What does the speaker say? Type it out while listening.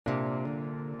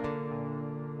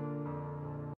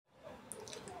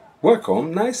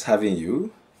Welcome, nice having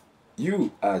you.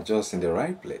 You are just in the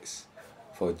right place.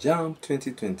 For JAMB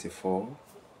 2024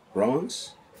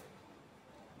 runs,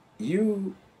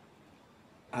 you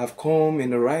have come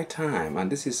in the right time,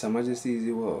 and this is Her Majesty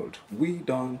Easy World. We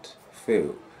don't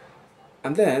fail.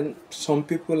 And then some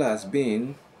people has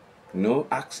been,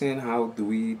 asking how do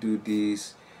we do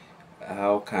this?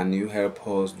 How can you help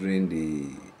us during the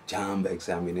JAMB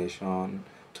examination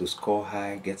to score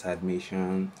high, get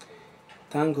admission?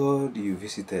 Thank God you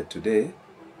visited today.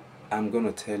 I'm going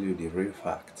to tell you the real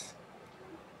fact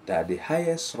that the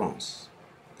highest runs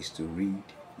is to read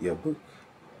your book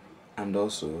and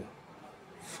also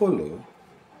follow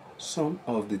some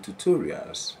of the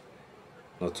tutorials,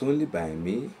 not only by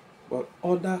me, but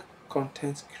other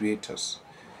content creators,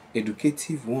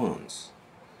 educative ones,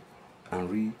 and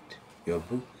read your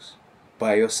books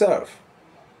by yourself.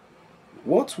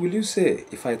 What will you say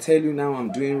if I tell you now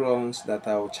I'm doing runs that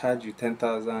I will charge you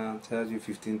 10,000, charge you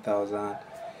 15,000?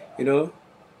 You know,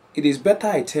 it is better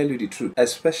I tell you the truth,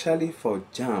 especially for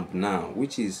JAMB now,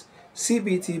 which is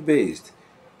CBT based.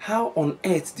 How on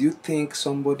earth do you think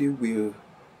somebody will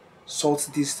sort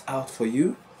this out for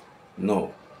you?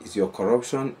 No. Is your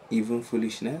corruption even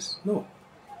foolishness? No.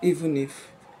 Even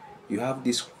if you have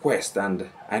this quest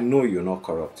and I know you're not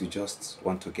corrupt, you just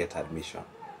want to get admission,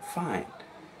 fine.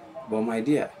 But my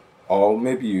dear, or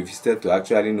maybe you visited to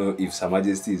actually know if Her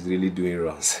Majesty is really doing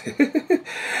runs.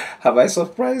 Have I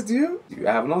surprised you?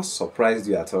 I have not surprised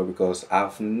you at all because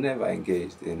I've never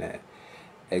engaged in a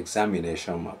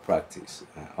examination malpractice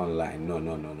online. No,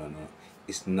 no, no, no, no.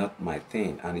 It's not my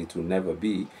thing and it will never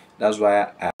be. That's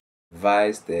why I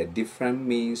advise the different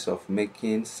means of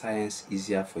making science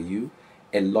easier for you.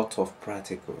 A lot of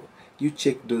practical. You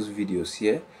check those videos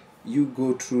here. You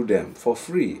go through them for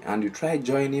free and you try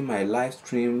joining my live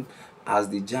stream. As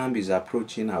the JAMB is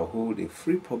approaching, I'll hold a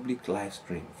free public live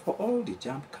stream for all the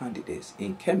JAMB candidates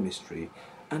in chemistry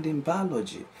and in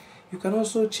biology. You can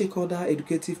also check other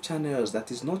educative channels that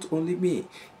is not only me.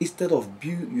 Instead of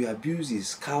you abuse is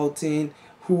scouting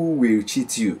who will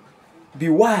cheat you. Be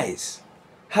wise.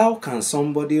 How can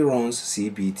somebody runs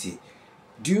CBT?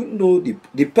 Do you know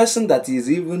the person that is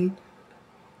even,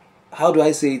 how do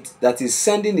I say it, that is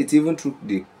sending it even through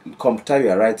the computer you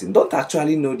are writing, don't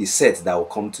actually know the set that will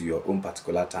come to your own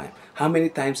particular time. How many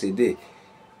times a day?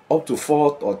 Up to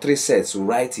 4 or 3 sets to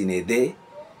write in a day.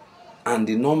 And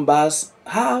the numbers,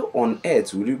 how on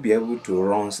earth will you be able to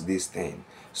run this thing?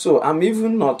 So I'm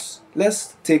even not,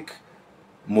 let's take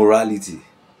morality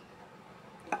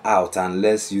out and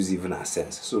let's use even our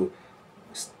sense. So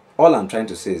all I'm trying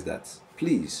to say is that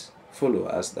please follow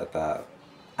us that are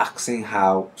asking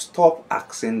how, stop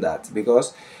asking that,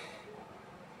 because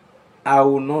I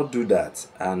will not do that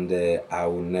and I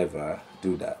will never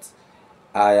do that.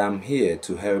 I am here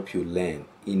to help you learn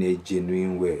in a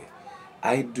genuine way.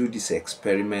 I do this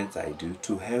experiment I do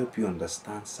to help you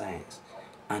understand science,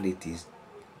 and it is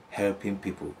helping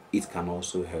people. It can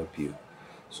also help you.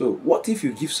 So what if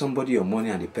you give somebody your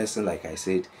money and the person, like I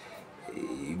said,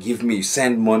 you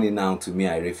send money now to me,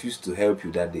 I refuse to help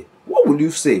you that day? What will you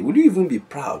say? Will you even be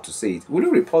proud to say it? Will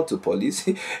you report to police?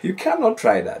 You cannot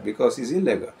try that because it's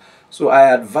illegal. So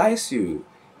I advise you,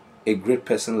 a great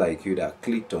person like you that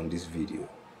clicked on this video,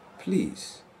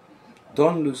 please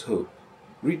don't lose hope.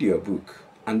 Read your book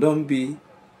and don't be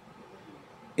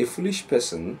a foolish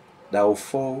person that will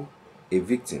fall a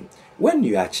victim. When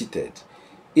you are cheated,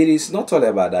 it is not all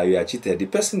about that you are cheated. The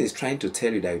person is trying to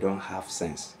tell you that you don't have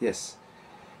sense. Yes.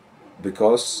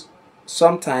 Because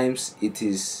sometimes it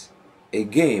is a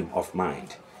game of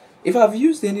mind. If I've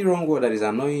used any wrong word that is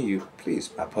annoying you, please,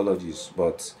 apologies.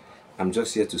 But I'm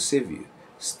just here to save you.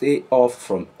 Stay off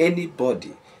from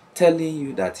anybody telling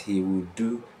you that he will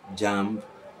do JAMB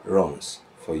runs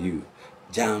for you.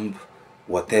 JAMB,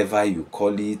 whatever you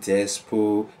call it,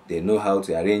 expo, they know how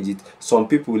to arrange it. Some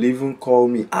people even call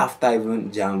me after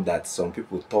even JAMB that some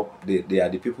people they are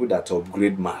the people that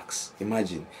upgrade marks.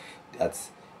 Imagine that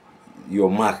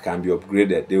your mark can be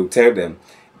upgraded. They will tell them,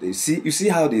 you see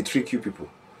how they trick you people.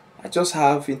 I just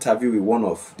have interview with one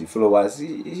of the followers.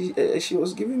 She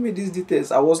was giving me these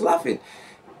details. I was laughing.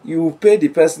 You pay the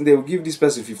person, they will give this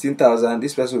person 15,000.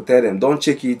 This person will tell them, don't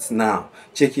check it now.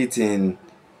 Check it in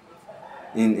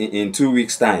 2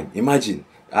 weeks time. Imagine,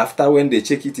 after when they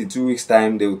check it in 2 weeks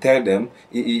time, they will tell them,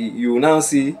 you will now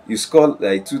see you score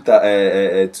like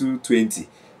 220.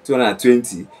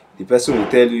 The person will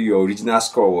tell you your original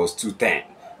score was 210,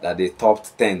 that they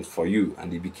topped 10 for you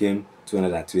and it became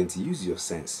 220. Use your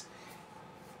sense.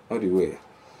 All the way.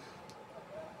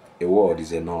 A word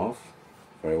is enough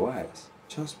for a wise.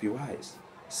 Just be wise.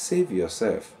 Save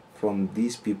yourself from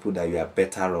these people that you are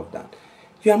better off than.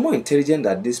 You are more intelligent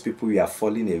than these people you are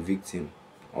falling a victim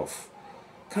of.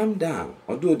 Calm down.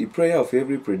 Although the prayer of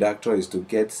every predator is to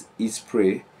get its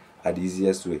prey at the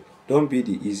easiest way, don't be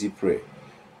the easy prey.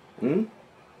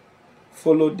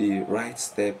 Follow the right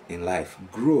step in life.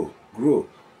 Grow, grow,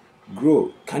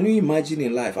 grow. Can you imagine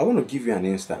in life? I want to give you an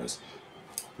instance.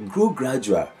 Grow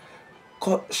gradual.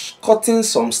 Cutting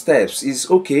some steps is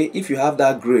okay if you have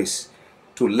that grace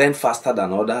to learn faster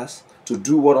than others, to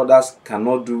do what others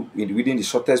cannot do within the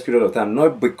shortest period of time,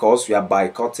 not because you are by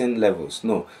cutting levels.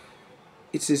 No,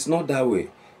 it is not that way.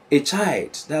 A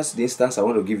child, that's the instance I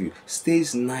want to give you,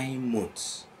 stays 9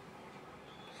 months.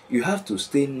 You have to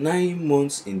stay 9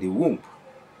 months in the womb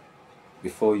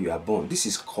before you are born. This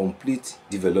is complete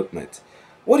development.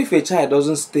 What if a child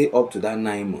doesn't stay up to that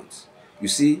 9 months? You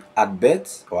see, at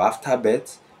birth or after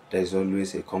birth, there is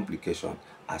always a complication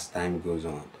as time goes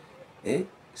on.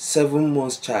 7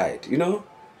 months child,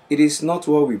 it is not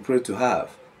what we pray to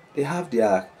have. They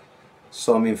have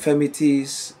some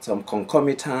infirmities, some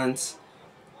concomitants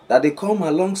that they come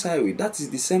alongside with. That is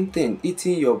the same thing,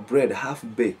 eating your bread half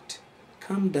baked.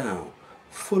 Calm down,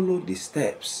 follow the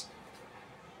steps.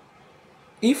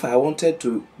 If I wanted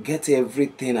to get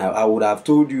everything, I would have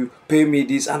told you, pay me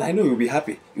this, and I know you'll be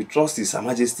happy. You trust His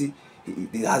Majesty,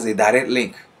 it has a direct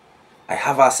link. I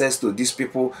have access to these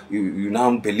people, you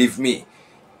now believe me.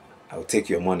 I'll take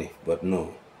your money. But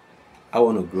no, I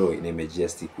want to grow in a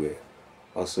majestic way.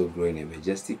 Also grow in a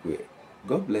majestic way.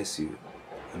 God bless you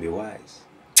and be wise.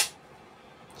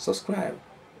 Subscribe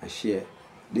and share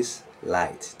this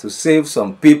light to save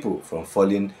some people from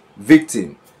falling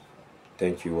victim.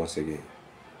 Thank you once again.